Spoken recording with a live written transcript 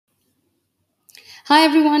Hi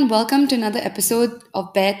everyone, welcome to another episode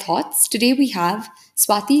of Bare Thoughts. Today we have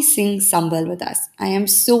Swati Singh Sambal with us. I am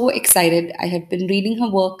so excited. I have been reading her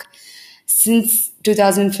work since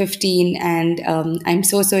 2015 and I'm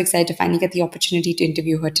so excited to finally get the opportunity to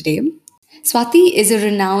interview her today. Swati is a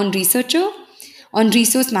renowned researcher on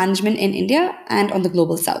resource management in India and on the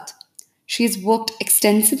global south. She has worked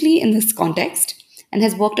extensively in this context and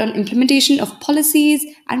has worked on implementation of policies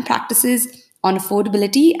and practices on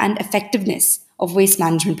affordability and effectiveness of waste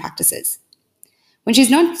management practices. When she's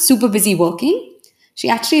not super busy working, she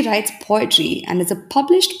actually writes poetry and is a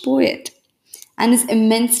published poet and is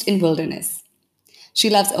immersed in wilderness. She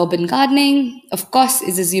loves urban gardening, of course,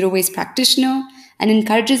 is a zero waste practitioner, and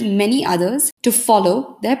encourages many others to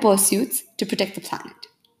follow their pursuits to protect the planet.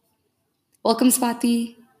 Welcome,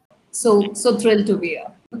 Swati. So thrilled to be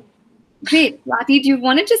here. Great. Swati, do you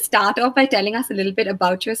want to just start off by telling us a little bit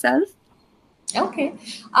about yourself? Okay.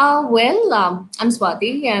 I'm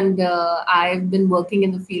Swati, and I've been working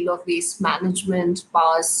in the field of waste management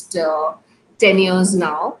past 10 years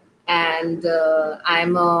now. And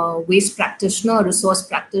I'm a waste practitioner, a resource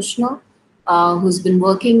practitioner, who's been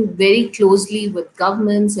working very closely with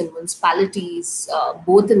governments and municipalities,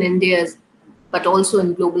 both in India but also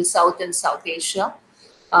in global South and South Asia.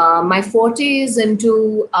 My forte is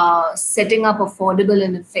into setting up affordable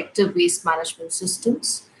and effective waste management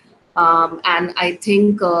systems. And I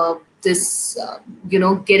think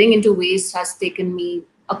getting into waste has taken me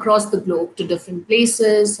across the globe to different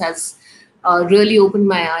places, has really opened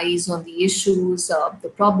my eyes on the issues, the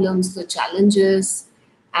problems, the challenges.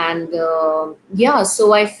 And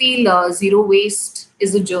so I feel zero waste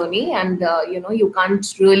is a journey, and you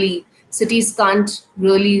can't really cities can't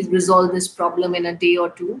really resolve this problem in a day or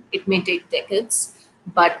two. It may take decades,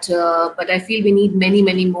 but I feel we need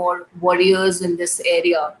many more warriors in this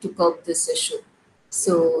area to curb this issue.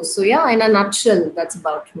 So yeah, in a nutshell, that's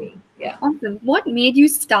about me. Yeah. Awesome. What made you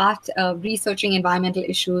start researching environmental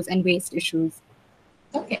issues and waste issues?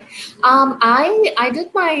 Okay. I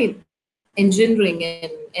did my engineering in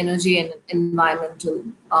energy and environmental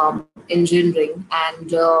engineering,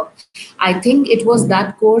 and I think it was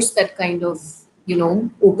that course that kind of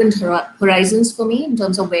opened horizons for me in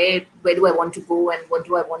terms of where do I want to go and what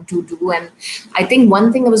do I want to do. And I think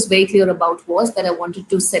one thing I was very clear about was that I wanted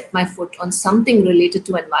to set my foot on something related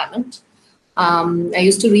to environment. I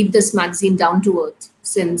used to read this magazine Down to Earth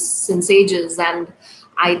since ages, and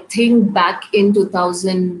I think back in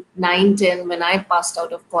 2009-10, when I passed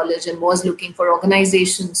out of college and was looking for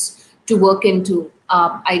organizations to work into,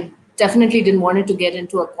 I definitely didn't want to get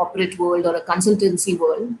into a corporate world or a consultancy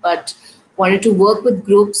world, but wanted to work with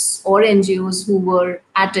groups or NGOs who were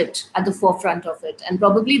at it, at the forefront of it. And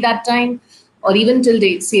probably that time, or even till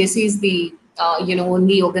date, CSE is the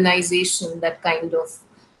only organization that kind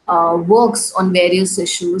of works on various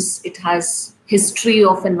issues. It has history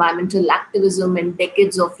of environmental activism and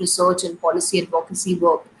decades of research and policy advocacy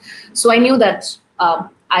work. So I knew that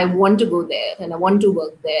I want to go there and I want to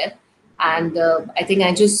work there. And I think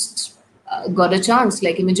I just got a chance.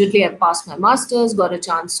 Like immediately I passed my master's, got a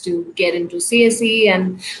chance to get into CSE.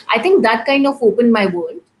 And I think that kind of opened my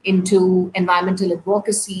world into environmental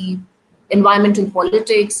advocacy, environmental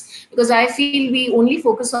politics, because I feel we only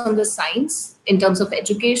focus on the science in terms of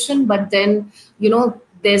education, but then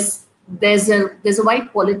there's a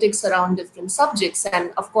wide politics around different subjects,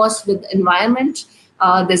 and of course with environment,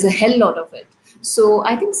 there's a hell lot of it. So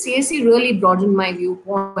I think CSE really broadened my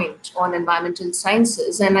viewpoint on environmental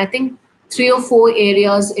sciences, and I think 3 or 4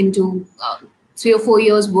 areas into 3 or 4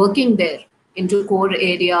 years working there into core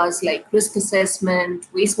areas like risk assessment,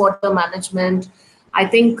 wastewater management. I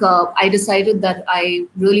think I decided that I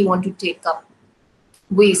really want to take up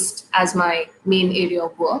waste as my main area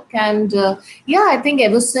of work. And yeah, I think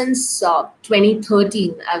ever since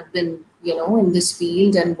 2013, I've been, in this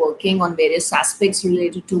field and working on various aspects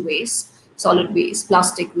related to waste, solid waste,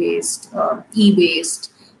 plastic waste,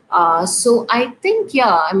 e-waste. So I think,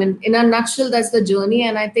 yeah, I mean, in a nutshell, that's the journey.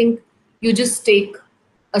 And I think you just take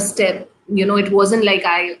a step. It wasn't like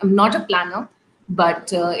I'm not a planner,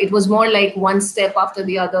 but it was more like one step after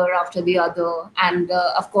the other. And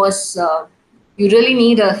of course, you really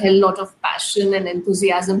need a hell lot of passion and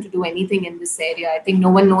enthusiasm to do anything in this area. I think no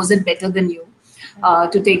one knows it better than you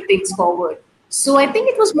to take things forward. So I think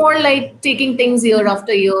it was more like taking things year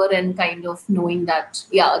after year and kind of knowing that,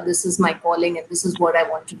 yeah, this is my calling and this is what I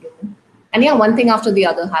want to do. And yeah, one thing after the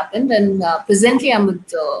other happened. And presently I'm with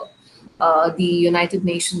the United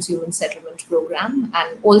Nations Human Settlement Program,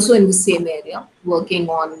 and also in the same area, working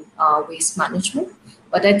on waste management.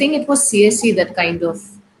 But I think it was CSE that kind of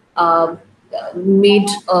uh, made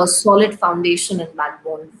a solid foundation and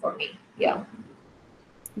backbone for me. Yeah.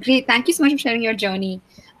 Great. Thank you so much for sharing your journey.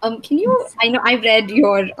 Can you, I know I read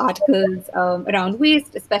your articles around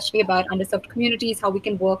waste, especially about underserved communities, how we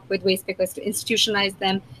can work with waste pickers to institutionalize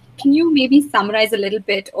them. Can you maybe summarize a little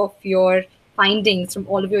bit of your findings from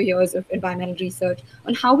all of your years of environmental research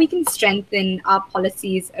on how we can strengthen our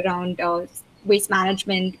policies around waste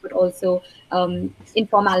management, but also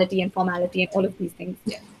informality and formality and all of these things?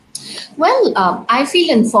 Yeah. Well, I feel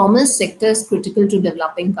informal sector is critical to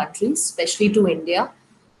developing countries, especially to India.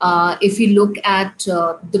 If you look at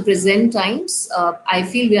the present times, I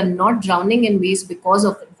feel we are not drowning in waste because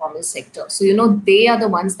of informal sector. So, they are the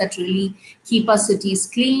ones that really keep our cities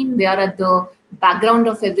clean. They are at the background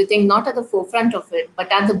of everything, not at the forefront of it,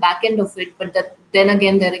 but at the back end of it. But then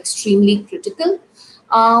again, they're extremely critical.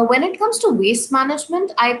 When it comes to waste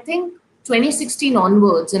management, I think 2016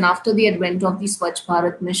 onwards, and after the advent of the Swachh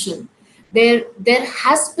Bharat mission, there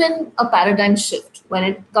has been a paradigm shift when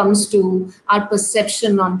it comes to our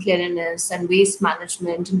perception on cleanliness and waste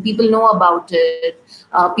management, and people know about it.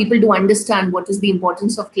 People do understand what is the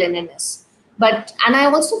importance of cleanliness. And I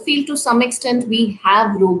also feel to some extent we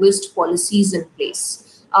have robust policies in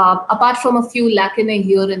place. Apart from a few lacunae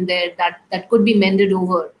here and there that could be mended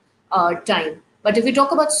over time. But if we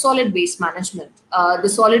talk about solid waste management, the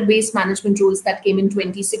solid waste management rules that came in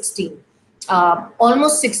 2016,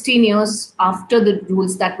 almost 16 years after the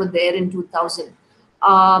rules that were there in 2000,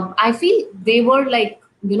 I feel they were like,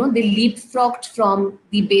 they leapfrogged from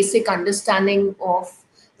the basic understanding of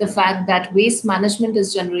the fact that waste management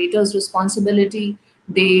is generators' responsibility.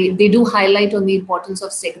 They do highlight on the importance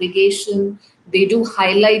of segregation. They do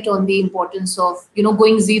highlight on the importance of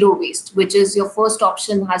going zero waste, which is your first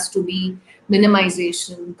option has to be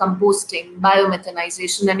minimization, composting,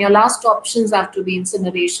 biomethanization, and your last options have to be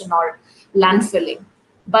incineration or landfilling.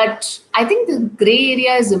 But I think the gray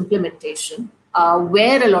area is implementation,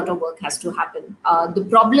 where a lot of work has to happen. The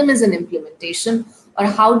problem is in implementation, or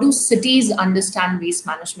how do cities understand waste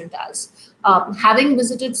management as? Having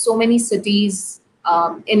visited so many cities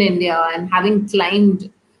in India and having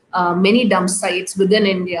climbed many dump sites within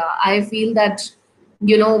India, I feel that,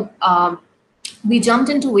 you know, um, we jumped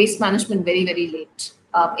into waste management very, very late.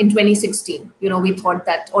 In 2016, we thought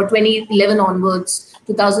that, or 2011 onwards,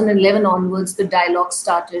 2011 onwards, the dialogue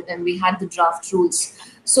started and we had the draft rules.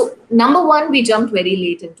 So number one, we jumped very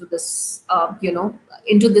late into this,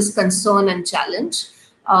 into this concern and challenge.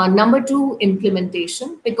 Number two,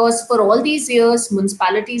 implementation, because for all these years,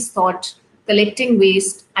 municipalities thought collecting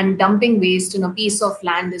waste and dumping waste in a piece of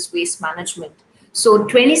land is waste management. So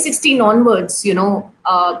 2016 onwards,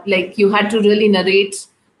 like you had to really narrate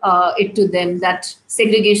it to them that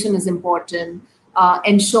segregation is important,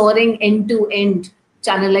 ensuring end-to-end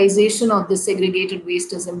channelization of the segregated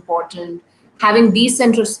waste is important, having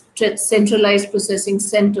decentralized processing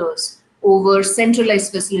centers over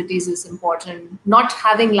centralized facilities is important. Not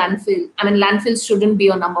having landfill. I mean, landfills shouldn't be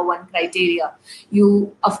your number one criteria.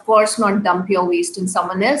 You, of course, not dump your waste in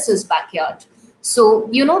someone else's backyard. So,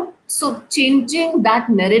 so changing that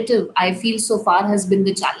narrative, I feel so far has been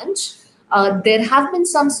the challenge. There have been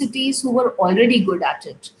some cities who were already good at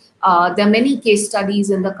it. There are many case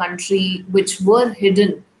studies in the country which were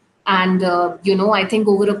hidden. And, I think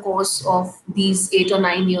over a course of these 8 or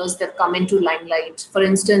 9 years, they've come into limelight. For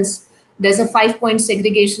instance, there's a 5 point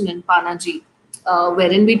segregation in Panaji,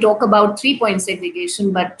 wherein we talk about 3 point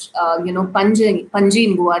segregation, but, Panji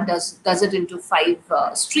in Goa does it into five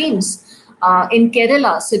streams. In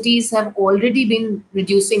Kerala, cities have already been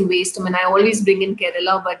reducing waste. I mean, I always bring in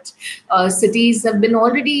Kerala, but cities have been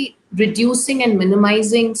already reducing and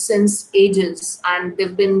minimizing since ages, and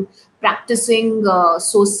they've been practicing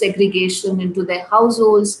source segregation into their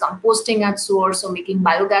households, composting at source, or making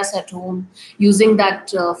biogas at home, using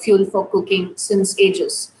that fuel for cooking since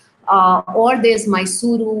ages. Or there's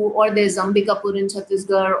Mysuru, or there's Ambikapur in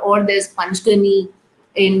Chhattisgarh, or there's Panchgani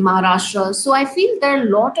in Maharashtra. So I feel there are a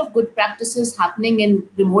lot of good practices happening in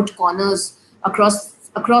remote corners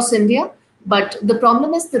across India. But the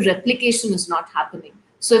problem is the replication is not happening.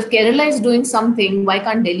 So if Kerala is doing something, why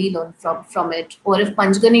can't Delhi learn from it? Or if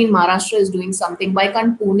Panchgani in Maharashtra is doing something, why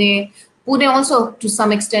can't Pune? Pune also to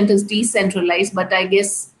some extent is decentralized, but I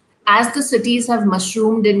guess as the cities have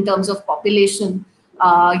mushroomed in terms of population,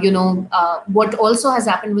 what also has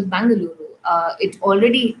happened with Bangalore, it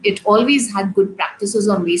always had good practices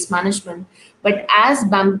on waste management, but as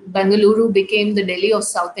Bangalore became the Delhi of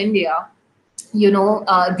South India,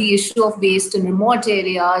 the issue of waste in remote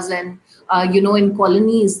areas and in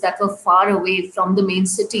colonies that were far away from the main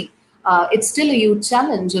city, it's still a huge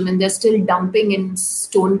challenge. I mean, they're still dumping in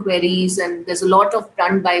stone quarries, and there's a lot of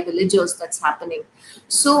run by villagers that's happening.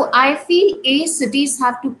 So I feel cities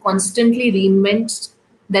have to constantly reinvent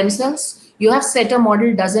themselves. You have set a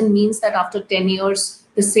model doesn't mean that after 10 years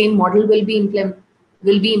the same model will be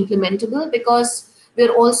implementable, because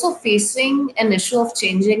we're also facing an issue of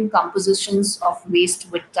changing compositions of waste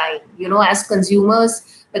with time. As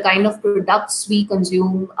consumers, the kind of products we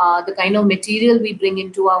consume, the kind of material we bring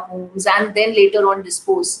into our homes and then later on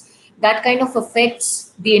dispose, that kind of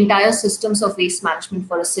affects the entire systems of waste management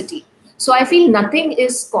for a city. So I feel nothing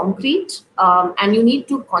is concrete, and you need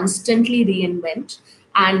to constantly reinvent.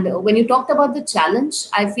 And when you talked about the challenge,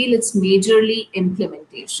 I feel it's majorly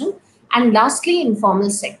implementation. And lastly, informal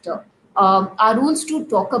sector. Our rules do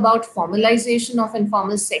talk about formalization of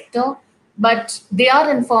informal sector, but they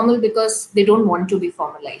are informal because they don't want to be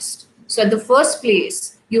formalized. So at the first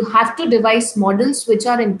place, you have to devise models which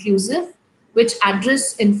are inclusive, which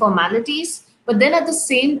address informalities, but then at the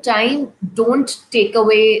same time, don't take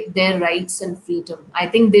away their rights and freedom. I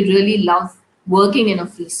think they really love working in a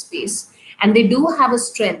free space. And they do have a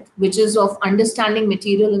strength, which is of understanding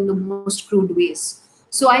material in the most crude ways.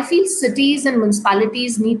 So I feel cities and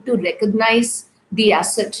municipalities need to recognize the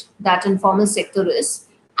asset that informal sector is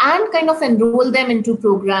and kind of enroll them into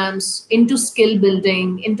programs, into skill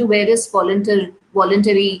building, into various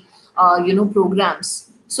voluntary programs,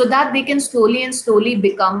 so that they can slowly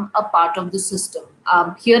become a part of the system.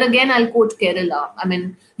 Here again, I'll quote Kerala. I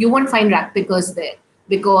mean, you won't find rat pickers there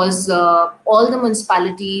because all the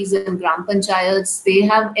municipalities and gram panchayats, they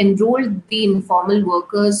have enrolled the informal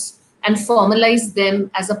workers and formalized them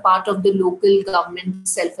as a part of the local government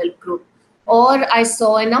self-help group. Or I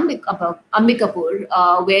saw in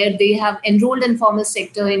Ambikapur, where they have enrolled informal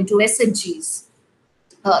sector into SHGs.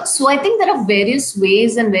 So I think there are various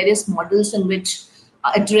ways and various models in which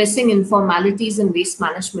addressing informalities in waste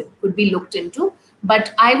management could be looked into.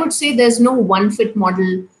 But I would say there's no one fit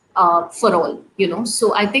model for all.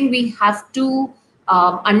 So I think we have to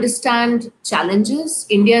understand challenges.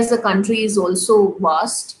 India as a country is also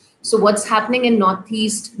vast. So what's happening in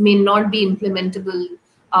Northeast may not be implementable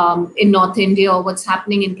in North India, or what's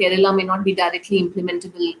happening in Kerala may not be directly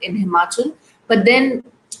implementable in Himachal. But then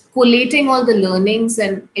collating all the learnings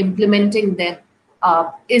and implementing them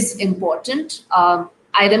is important.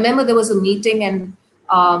 I remember there was a meeting and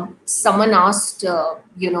someone asked, well,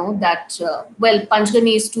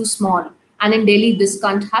 Panchgani is too small and in Delhi this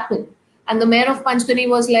can't happen. And the mayor of Panchgani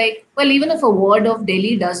was like, well, even if a ward of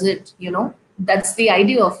Delhi does it, that's the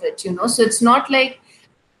idea of it. So it's not like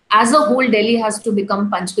as a whole Delhi has to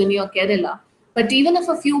become Panchgani or Kerala. But even if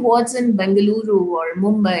a few wards in Bengaluru or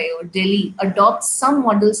Mumbai or Delhi adopt some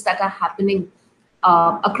models that are happening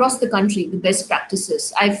across the country, the best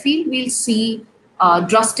practices, I feel we'll see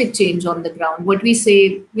drastic change on the ground. What we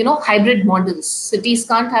say, hybrid models. Cities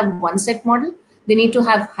can't have one set model. They need to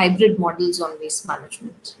have hybrid models on waste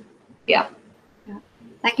management. Yeah. Yeah.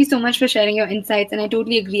 Thank you so much for sharing your insights. And I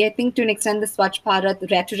totally agree. I think to an extent, the Swachh Bharat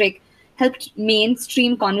rhetoric helped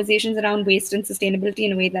mainstream conversations around waste and sustainability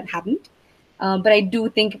in a way that haven't. But I do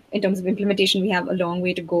think in terms of implementation, we have a long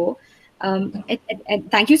way to go. And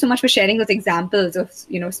thank you so much for sharing those examples of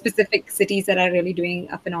specific cities that are really doing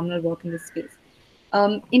a phenomenal work in this space.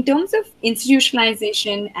 In terms of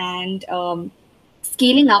institutionalization and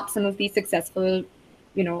scaling up some of these successful,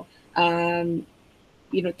 things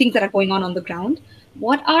that are going on the ground,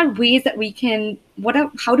 what are ways that we can?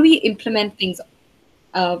 How do we implement things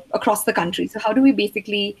across the country? So how do we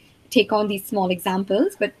basically take on these small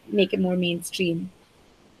examples but make it more mainstream?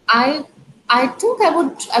 I think I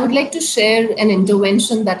would like to share an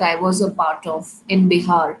intervention that I was a part of in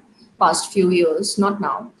Bihar past few years, not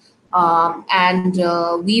now. And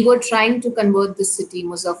we were trying to convert the city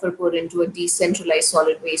Muzaffarpur into a decentralized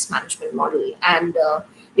solid waste management model, and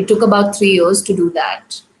it took about 3 years to do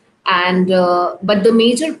that. And but the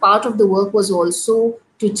major part of the work was also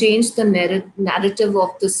to change the narrative of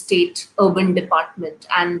the state urban department,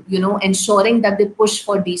 and ensuring that they push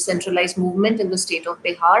for decentralized movement in the state of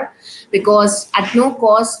Bihar, because at no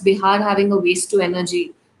cost Bihar having a waste to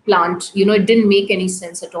energy plant, it didn't make any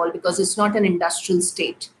sense at all, because it's not an industrial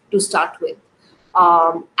state to start with.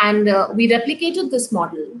 And we replicated this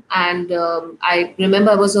model. And I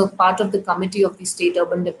remember I was a part of the committee of the state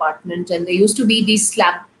urban department, and there used to be these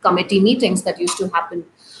slab committee meetings that used to happen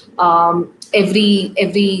every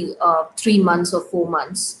 3 months or 4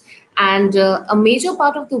 months. And a major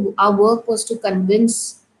part of our work was to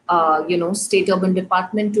convince state urban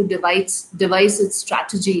department to devise its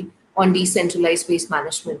strategy on decentralized waste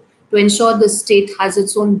management, to ensure the state has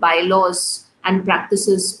its own bylaws and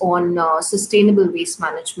practices on sustainable waste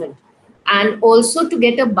management, and also to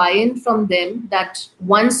get a buy-in from them that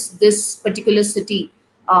once this particular city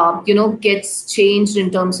gets changed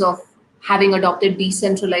in terms of having adopted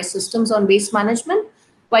decentralized systems on waste management,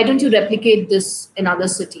 Why don't you replicate this in other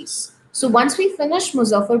cities? So once we finished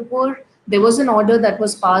Muzaffarpur, there was an order that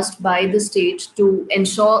was passed by the state to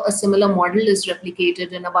ensure a similar model is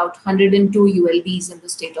replicated in about 102 ULBs in the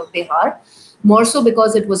state of Bihar. More so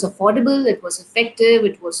because it was affordable, it was effective,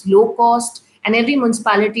 it was low cost, and every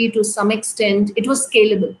municipality to some extent, it was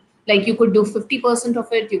scalable. Like you could do 50% of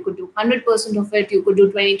it, you could do 100% of it, you could do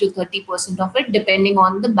 20 to 30% of it, depending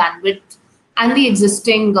on the bandwidth and the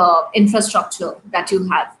existing infrastructure that you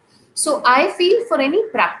have. So I feel for any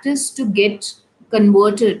practice to get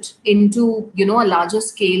converted into a larger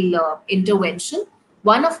scale intervention,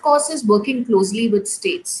 one of course is working closely with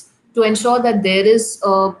states to ensure that there is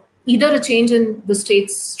either a change in the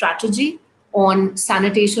state's strategy on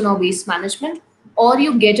sanitation or waste management, or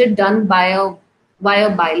you get it done via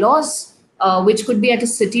bylaws, which could be at a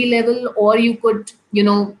city level, or you could,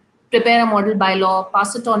 prepare a model bylaw,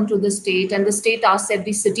 pass it on to the state, and the state asks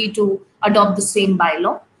every city to adopt the same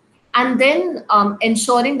bylaw, and then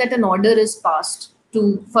ensuring that an order is passed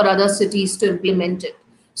to for other cities to implement it.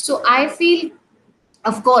 So I feel,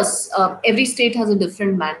 of course, every state has a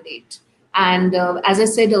different mandate. And as I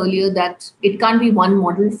said earlier, that it can't be one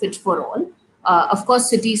model fit for all. Of course,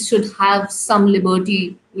 cities should have some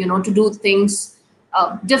liberty, to do things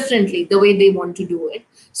differently the way they want to do it.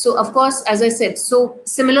 So, of course, as I said, so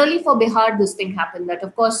similarly for Bihar, this thing happened that,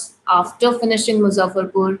 of course, after finishing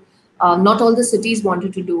Muzaffarpur, not all the cities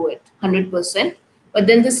wanted to do it 100%. But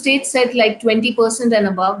then the state said like 20% and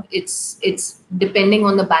above, it's depending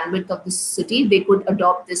on the bandwidth of the city, they could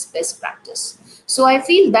adopt this best practice. So I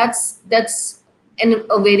feel that's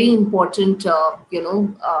a very important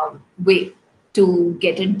way to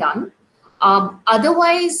get it done.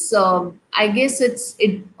 Otherwise, I guess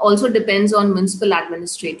it also depends on municipal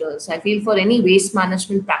administrators. I feel for any waste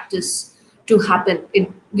management practice to happen,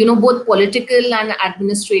 both political and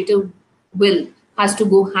administrative will has to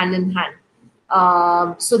go hand in hand.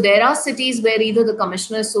 So there are cities where either the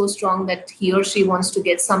commissioner is so strong that he or she wants to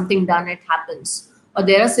get something done, it happens. Or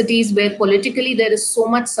there are cities where politically there is so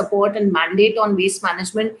much support and mandate on waste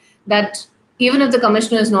management that even if the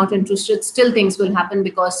commissioner is not interested, still things will happen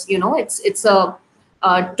because it's a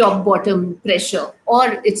top bottom pressure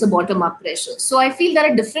or it's a bottom up pressure. So I feel there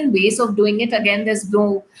are different ways of doing it. Again, there's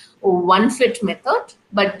no one fit method,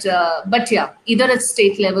 but yeah, either at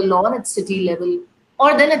state level or at city level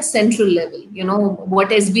or then at central level, what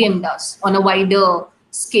SBM does on a wider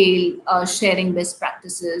scale, sharing best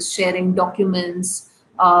practices, sharing documents,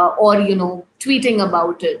 or, tweeting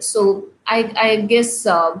about it. So I guess,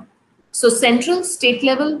 so central, state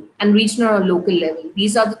level, and regional or local level,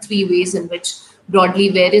 these are the three ways in which broadly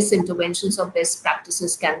various interventions of best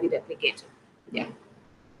practices can be replicated. Yeah.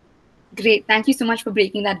 Great. Thank you so much for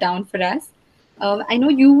breaking that down for us. I know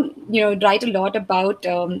you write a lot about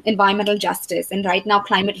environmental justice, and right now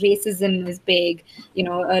climate racism is big.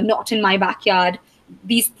 Not in my backyard.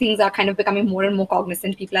 These things are kind of becoming more and more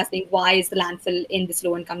cognizant. People are saying, "Why is the landfill in this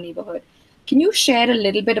low-income neighborhood?" Can you share a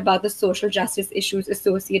little bit about the social justice issues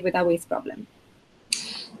associated with our waste problem?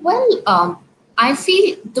 Well, I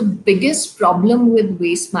feel the biggest problem with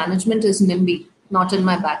waste management is NIMBY, not in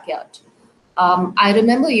my backyard. I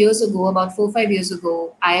remember years ago, about 4 or 5 years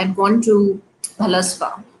ago, I had gone to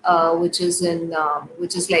Bhalaswa, which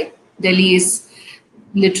is like Delhi is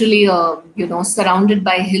literally surrounded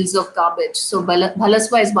by hills of garbage. So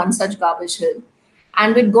Bhalaswa is one such garbage hill,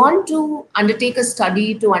 and we'd gone to undertake a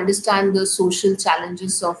study to understand the social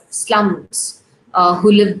challenges of slums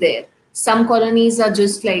who live there. Some colonies are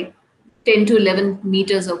just like 10 to 11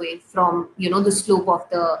 meters away from the slope of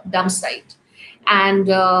the dump site, and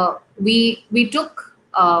we took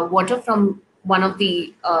water from one of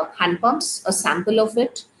the hand pumps, a sample of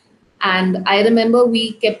it, and I remember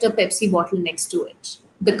we kept a Pepsi bottle next to it.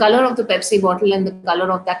 The color of the Pepsi bottle and the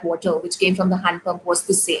color of that water, which came from the hand pump, was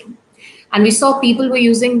the same. And we saw people were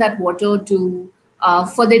using that water to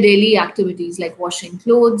for their daily activities like washing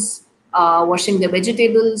clothes, washing their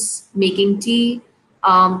vegetables, making tea,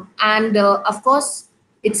 and of course,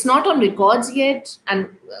 it's not on records yet. And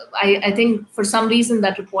I think for some reason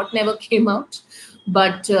that report never came out.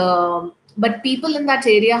 But people in that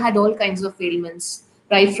area had all kinds of ailments,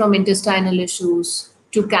 right from intestinal issues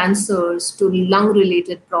to cancers to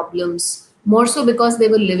lung-related problems. More so because they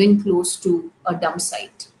were living close to a dump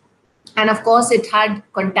site. And of course, it had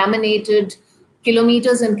contaminated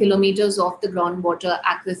kilometers and kilometers of the groundwater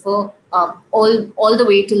aquifer, all the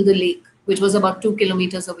way till the lake, which was about 2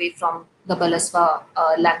 kilometers away from the Balaswa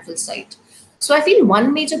landfill site. So I feel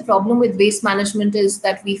one major problem with waste management is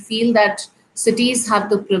that we feel that cities have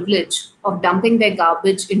the privilege of dumping their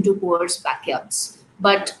garbage into poor's backyards.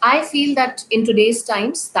 But I feel that in today's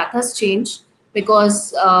times, that has changed.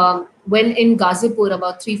 because when in Ghazipur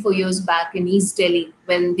about 3-4 years back in East Delhi,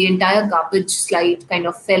 when the entire garbage slide kind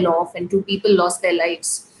of fell off and two people lost their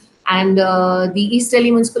lives, and the East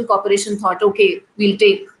Delhi Municipal Corporation thought, okay, we'll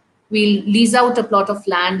lease out a plot of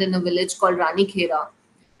land in a village called Rani Khera.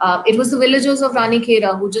 It was the villagers of Rani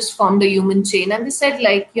Khera who just formed a human chain, and they said,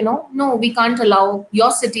 like, no, we can't allow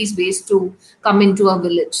your city's waste to come into our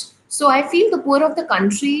village. So I feel the poor of the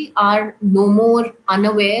country are no more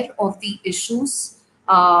unaware of the issues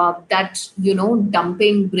that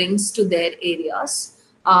dumping brings to their areas,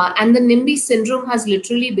 and the NIMBY syndrome has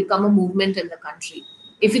literally become a movement in the country.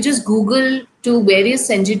 If you just Google to various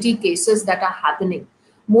NGT cases that are happening,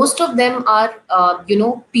 most of them are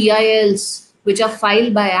PILs which are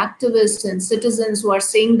filed by activists and citizens who are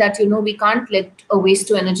saying that we can't let a waste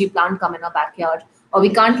to energy plant come in our backyard, or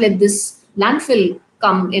we can't let this landfill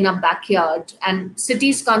come in our backyard, and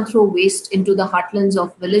cities can't throw waste into the heartlands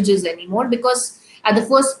of villages anymore, because at the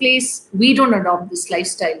first place we don't adopt this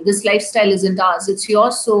lifestyle isn't ours, it's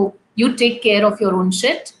yours, so you take care of your own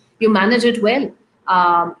shit, you manage it well.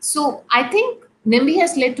 So I think NIMBY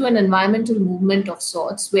has led to an environmental movement of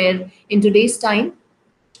sorts, where in today's time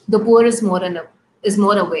the poor is more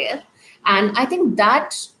aware, and I think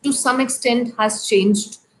that to some extent has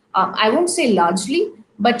changed. I won't say largely,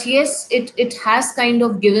 but yes, it has kind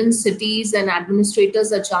of given cities and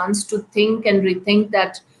administrators a chance to think and rethink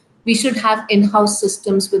that we should have in-house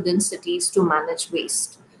systems within cities to manage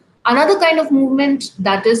waste. Another kind of movement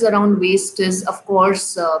that is around waste is, of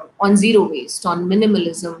course, on zero waste, on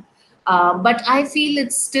minimalism. But I feel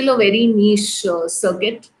it's still a very niche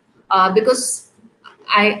circuit, because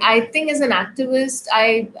I think as an activist,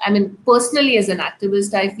 I mean personally as an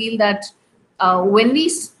activist, I feel that when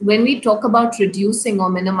we talk about reducing or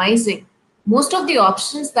minimizing, most of the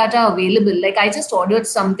options that are available, like I just ordered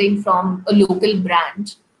something from a local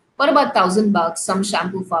brand for about $1,000, some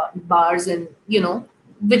shampoo bars, and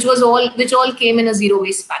which all came in a zero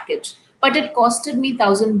waste package, but it costed me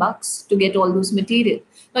 $1,000 to get all those material.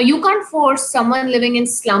 Now you can't force someone living in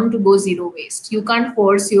slum to go zero waste. You can't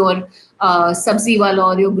force your sabzi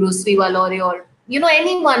wala or your grocery wala or your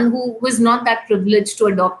anyone who is not that privileged to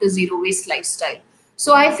adopt a zero waste lifestyle.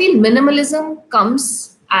 So I feel minimalism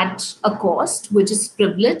comes at a cost, which is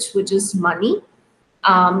privilege, which is money,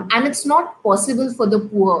 and it's not possible for the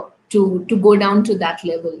poor to go down to that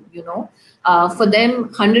level. For them,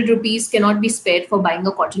 100 rupees cannot be spared for buying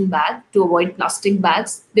a cotton bag to avoid plastic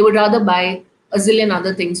bags. They would rather buy a zillion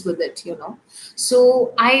other things with it.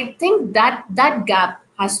 So I think that gap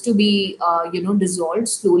has to be dissolved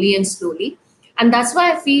slowly and slowly, and that's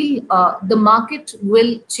why I feel the market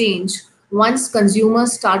will change once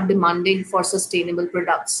consumers start demanding for sustainable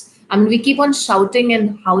products. I mean, we keep on shouting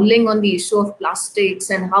and howling on the issue of plastics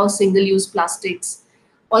and how single-use plastics,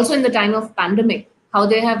 also in the time of pandemic, how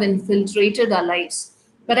they have infiltrated our lives.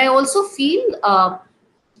 But I also feel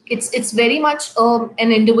it's very much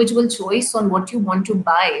an individual choice on what you want to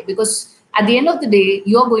buy, because at the end of the day,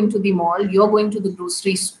 you're going to the mall, you're going to the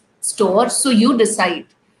grocery store, so you decide.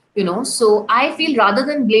 So I feel rather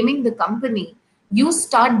than blaming the company, you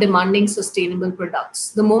start demanding sustainable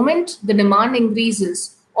products. The moment the demand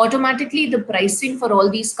increases, automatically the pricing for all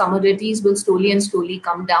these commodities will slowly and slowly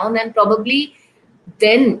come down, and probably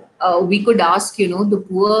then we could ask the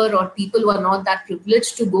poor or people who are not that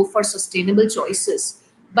privileged to go for sustainable choices.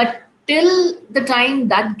 But till the time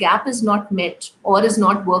that gap is not met or is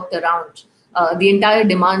not worked around, the entire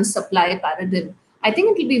demand supply paradigm, I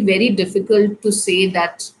think it will be very difficult to say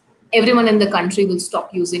that everyone in the country will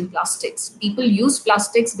stop using plastics. People use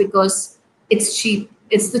plastics because it's cheap,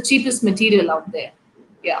 it's the cheapest material out there.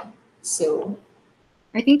 Yeah. So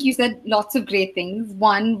I think you said lots of great things.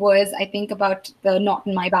 One was, I think, about the not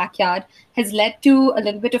in my backyard has led to a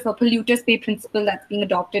little bit of a polluters pay principle that's being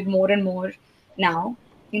adopted more and more now.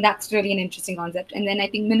 I think that's really an interesting concept. And then I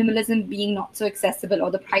think minimalism being not so accessible, or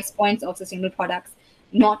the price points of sustainable products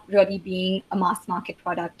not really being a mass market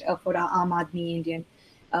product for our Aam Aadmi Indian.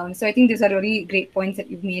 So I think these are really great points that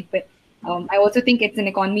you've made. But I also think it's an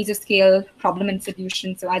economies of scale problem and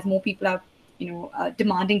solution. So as more people are,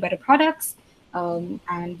 demanding better products,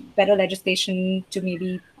 and better legislation to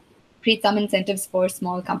maybe create some incentives for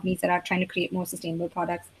small companies that are trying to create more sustainable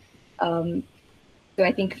products. So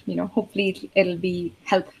I think, hopefully it'll be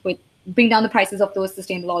help with bring down the prices of those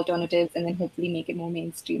sustainable alternatives, and then hopefully make it more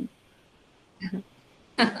mainstream.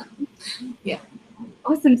 yeah.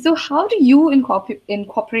 Awesome. So how do you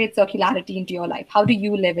incorporate circularity into your life? How do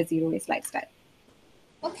you live a zero waste lifestyle?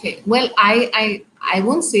 Okay. Well, I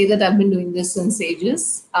won't say that I've been doing this since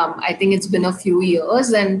ages. I think it's been a few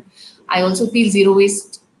years, and I also feel zero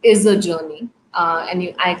waste is a journey.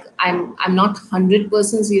 and I'm not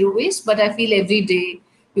 100% zero waste, but I feel every day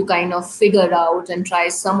you kind of figure out and try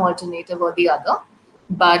some alternative or the other.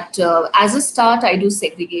 But as a start, I do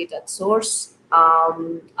segregate at source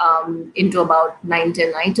into about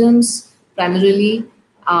 9-10 items primarily.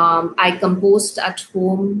 I compost at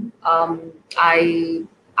home. I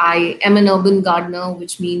am an urban gardener,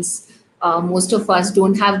 which means most of us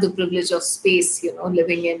don't have the privilege of space,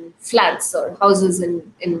 living in flats or houses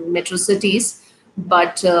in metro cities.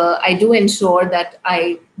 But I do ensure that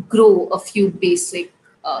I grow a few basic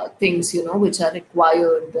things, which are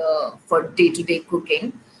required for day-to-day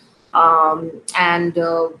cooking. And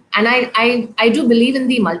I do believe in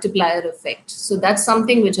the multiplier effect. So that's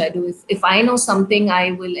something which I do. If I know something,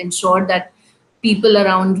 I will ensure that people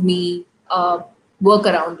around me work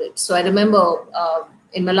around it. So I remember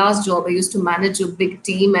in my last job, I used to manage a big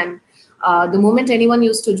team, and the moment anyone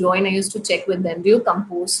used to join, I used to check with them, do you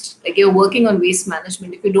compost? Like, you're working on waste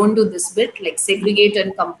management. If you don't do this bit, like segregate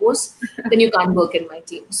and compost, then you can't work in my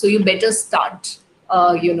team. So you better start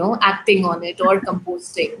acting on it or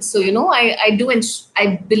composting. So,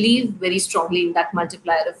 I believe very strongly in that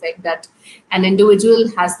multiplier effect, that an individual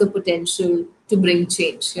has the potential to bring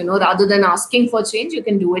change, rather than asking for change, you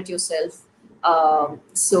can do it yourself.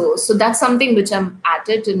 So that's something which I'm at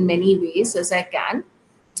it in many ways as I can.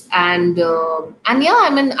 And yeah, I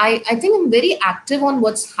mean, I think I'm very active on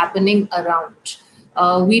what's happening around.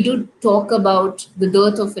 We do talk about the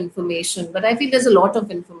dearth of information, but I feel there's a lot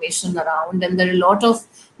of information around, and there are a lot of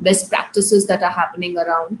best practices that are happening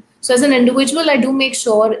around. So as an individual, I do make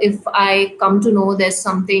sure if I come to know there's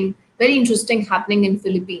something very interesting happening in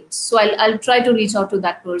Philippines, so I'll try to reach out to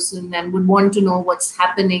that person and would want to know what's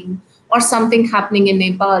happening, or something happening in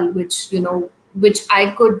Nepal, which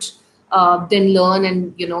I could then learn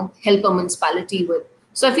and help a municipality with.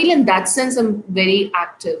 So I feel in that sense I'm very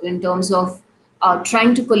active in terms of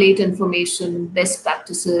trying to collate information, best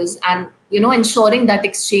practices, and ensuring that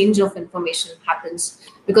exchange of information happens,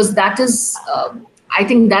 because that is I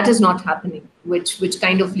think that is not happening, which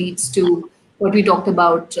kind of leads to what we talked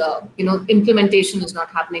about. Implementation is not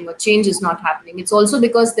happening or change is not happening. It's also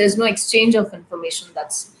because there's no exchange of information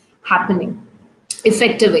that's happening,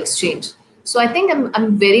 effective exchange. So I think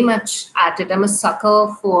I'm very much at it. I'm a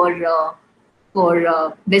sucker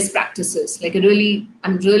for best practices. Like,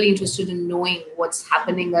 I'm really interested in knowing what's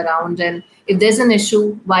happening around, and if there's an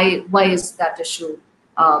issue, why is that issue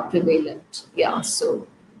prevalent? Yeah, so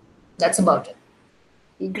that's about it.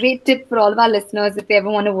 Great tip for all of our listeners. If they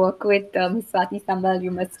ever want to work with Ms. Swati Sambal,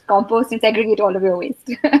 you must compost and segregate all of your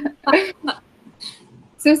waste.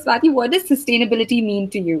 So, Swati, what does sustainability mean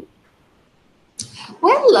to you?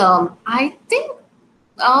 Well, I think,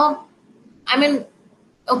 I mean,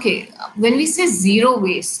 okay, when we say zero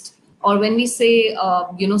waste, or when we say,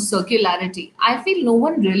 circularity, I feel no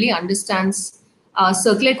one really understands.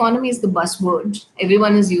 Circular economy is the buzzword,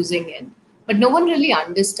 everyone is using it, but no one really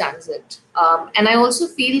understands it. And I also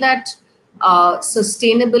feel that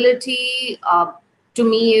sustainability, to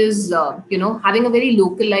me, is having a very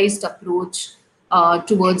localized approach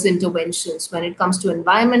towards interventions when it comes to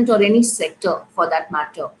environment or any sector for that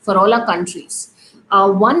matter, for all our countries.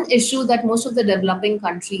 One issue that most of the developing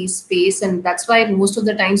countries face, and that's why most of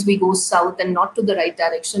the times we go south and not to the right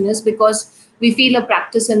direction, is because we feel a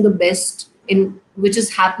practice in the best, in which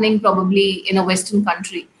is happening probably in a Western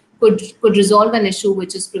country, could resolve an issue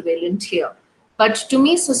which is prevalent here. But to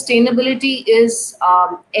me, sustainability is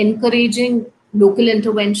encouraging local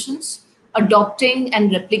interventions, adopting and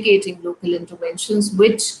replicating local interventions,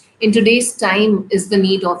 which in today's time is the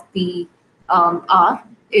need of the hour.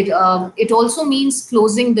 It also means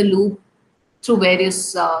closing the loop through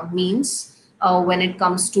various means when it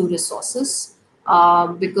comes to resources,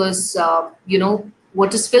 because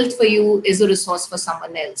what is filled for you is a resource for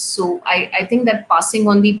someone else. So I think that passing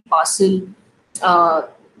on the parcel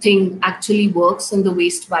thing actually works in the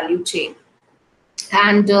waste value chain.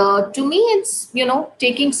 And to me, it's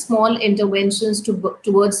taking small interventions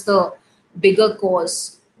towards the bigger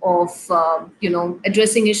cause of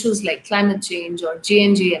addressing issues like climate change or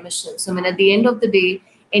GNG emissions. I mean, at the end of the day,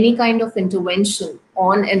 any kind of intervention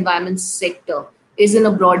on environment sector is in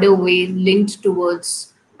a broader way linked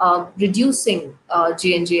towards reducing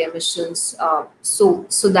GNG emissions, so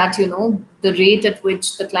that the rate at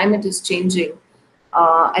which the climate is changing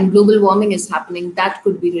and global warming is happening, that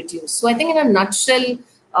could be reduced. So I think in a nutshell,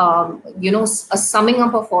 a summing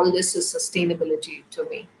up of all this is sustainability to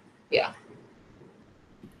me. Yeah.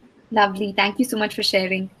 Lovely. Thank you so much for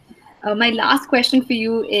sharing. My last question for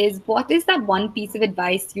you is, what is that one piece of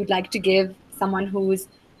advice you'd like to give someone who's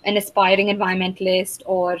an aspiring environmentalist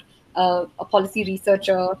or a policy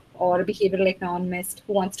researcher or a behavioral economist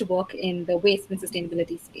who wants to work in the waste and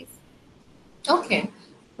sustainability space? Okay.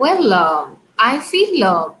 Well, I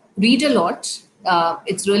feel read a lot.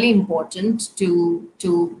 It's really important to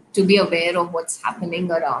be aware of what's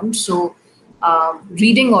happening around. So,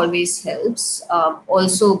 reading always helps.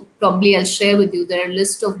 Also, probably I'll share with you there are a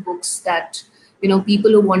list of books that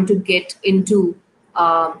people who want to get into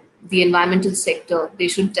the environmental sector they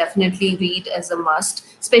should definitely read as a must,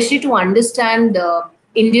 especially to understand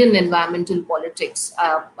Indian environmental politics.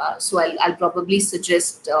 So I'll probably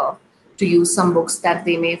suggest. To use some books that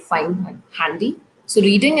they may find handy. So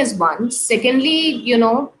reading is one. Secondly,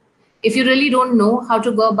 if you really don't know how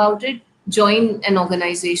to go about it, join an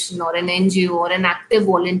organization or an NGO or an active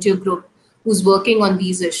volunteer group who's working on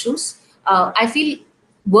these issues. I feel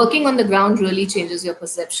working on the ground really changes your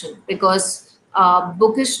perception because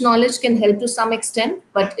bookish knowledge can help to some extent,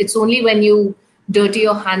 but it's only when you dirty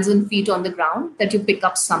your hands and feet on the ground that you pick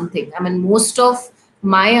up something. I mean, most of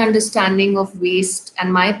my understanding of waste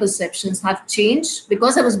and my perceptions have changed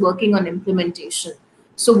because I was working on implementation.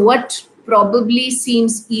 So what probably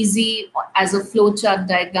seems easy as a flowchart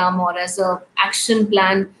diagram or as a action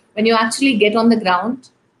plan, when you actually get on the ground,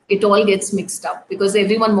 it all gets mixed up because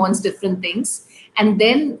everyone wants different things. And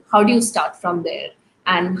then how do you start from there?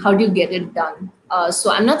 And how do you get it done?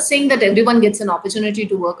 So I'm not saying that everyone gets an opportunity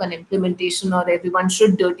to work on implementation or everyone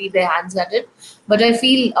should dirty their hands at it, but I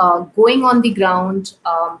feel going on the ground,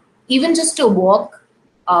 even just to walk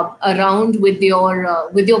around with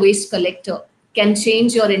your waste collector, can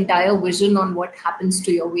change your entire vision on what happens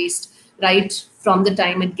to your waste, right from the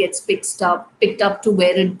time it gets picked up to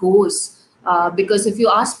where it goes. Because if you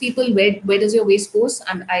ask people where does your waste goes,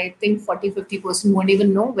 and I think 40-50% won't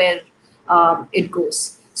even know where it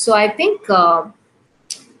goes. So I think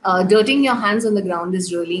dirtying your hands on the ground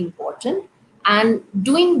is really important, and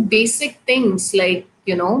doing basic things like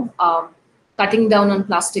cutting down on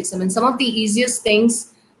plastics. I mean, some of the easiest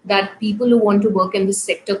things that people who want to work in this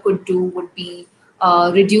sector could do would be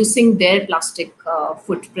reducing their plastic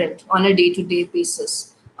footprint on a day-to-day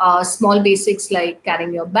basis. Small basics like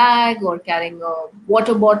carrying your bag or carrying a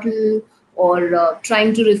water bottle or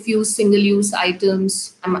trying to refuse single-use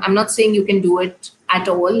items. I'm not saying you can do it at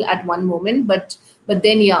all at one moment, but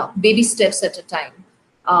then yeah, baby steps at a time.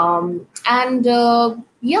 And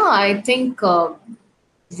yeah, I think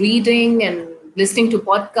reading and listening to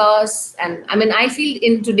podcasts, and I mean, I feel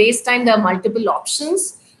in today's time there are multiple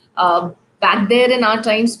options. Back there in our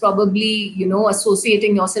times, probably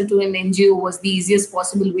associating yourself to an NGO was the easiest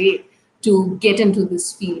possible way to get into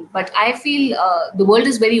this field. But I feel the world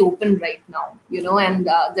is very open right now, and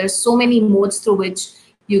there's so many modes through which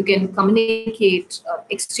you can communicate,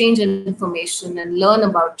 exchange information, and learn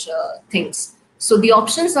about things. So the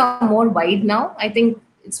options are more wide now. I think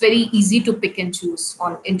it's very easy to pick and choose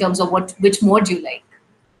on in terms of which mode you like.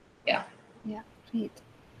 Yeah. Yeah, great.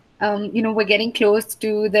 We're getting close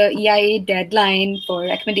to the EIA deadline for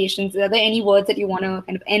recommendations. Are there any words that you want to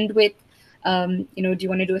kind of end with? Do you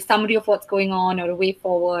want to do a summary of what's going on or a way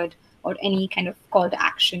forward or any kind of call to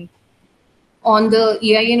action? On the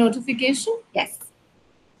EIA notification? Yes.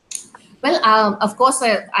 Well, of course,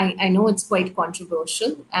 I know it's quite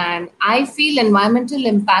controversial, and I feel environmental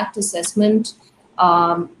impact assessment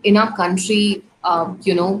in our country,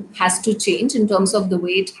 has to change in terms of the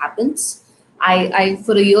way it happens. I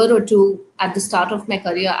for a year or two at the start of my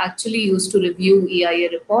career, actually used to review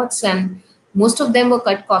EIA reports, and most of them were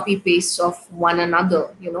cut copy paste of one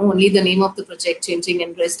another. Only the name of the project changing,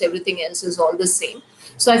 and rest everything else is all the same.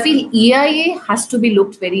 So I feel EIA has to be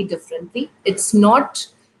looked very differently. It's not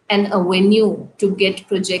an avenue to get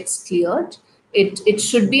projects cleared. It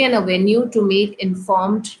should be an avenue to make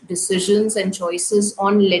informed decisions and choices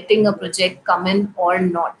on letting a project come in or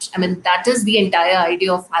not. I mean, that is the entire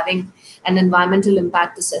idea of having an environmental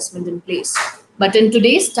impact assessment in place. But in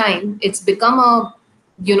today's time, it's become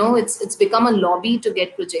it's become a lobby to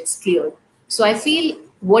get projects cleared. So I feel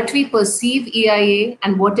what we perceive EIA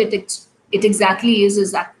and what it exactly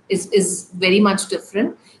is very much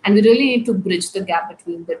different, and we really need to bridge the gap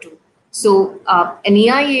between the two. So an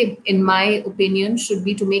EIA, in my opinion, should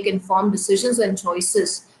be to make informed decisions and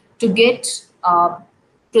choices to get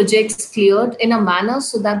projects cleared in a manner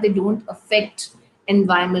so that they don't affect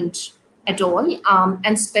environment at all,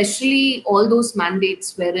 and especially all those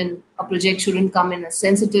mandates wherein a project shouldn't come in a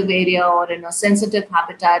sensitive area or in a sensitive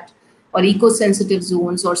habitat or eco-sensitive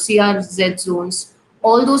zones or CRZ zones.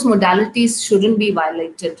 All those modalities shouldn't be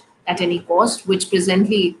violated at any cost, which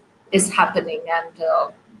presently is happening,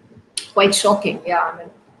 and quite shocking. Yeah, I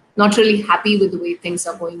mean, not really happy with the way things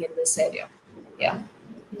are going in this area. Yeah.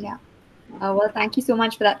 Yeah. Well, thank you so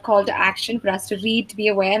much for that call to action for us to read, to be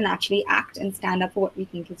aware, and actually act and stand up for what we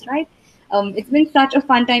think is right. It's been such a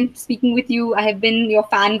fun time speaking with you. I have been your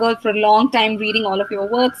fangirl for a long time, reading all of your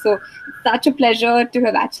work. So it's such a pleasure to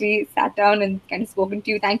have actually sat down and kind of spoken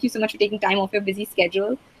to you. Thank you so much for taking time off your busy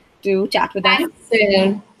schedule to chat with us. Thanks,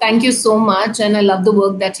 Sarah. Thank you so much, and I love the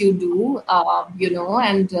work that you do.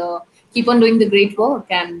 And keep on doing the great work.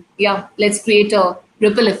 And yeah, let's create a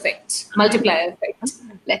ripple effect, multiplier effect.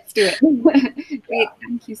 Let's do it. Yeah. Great.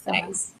 Thank you so much. Thanks.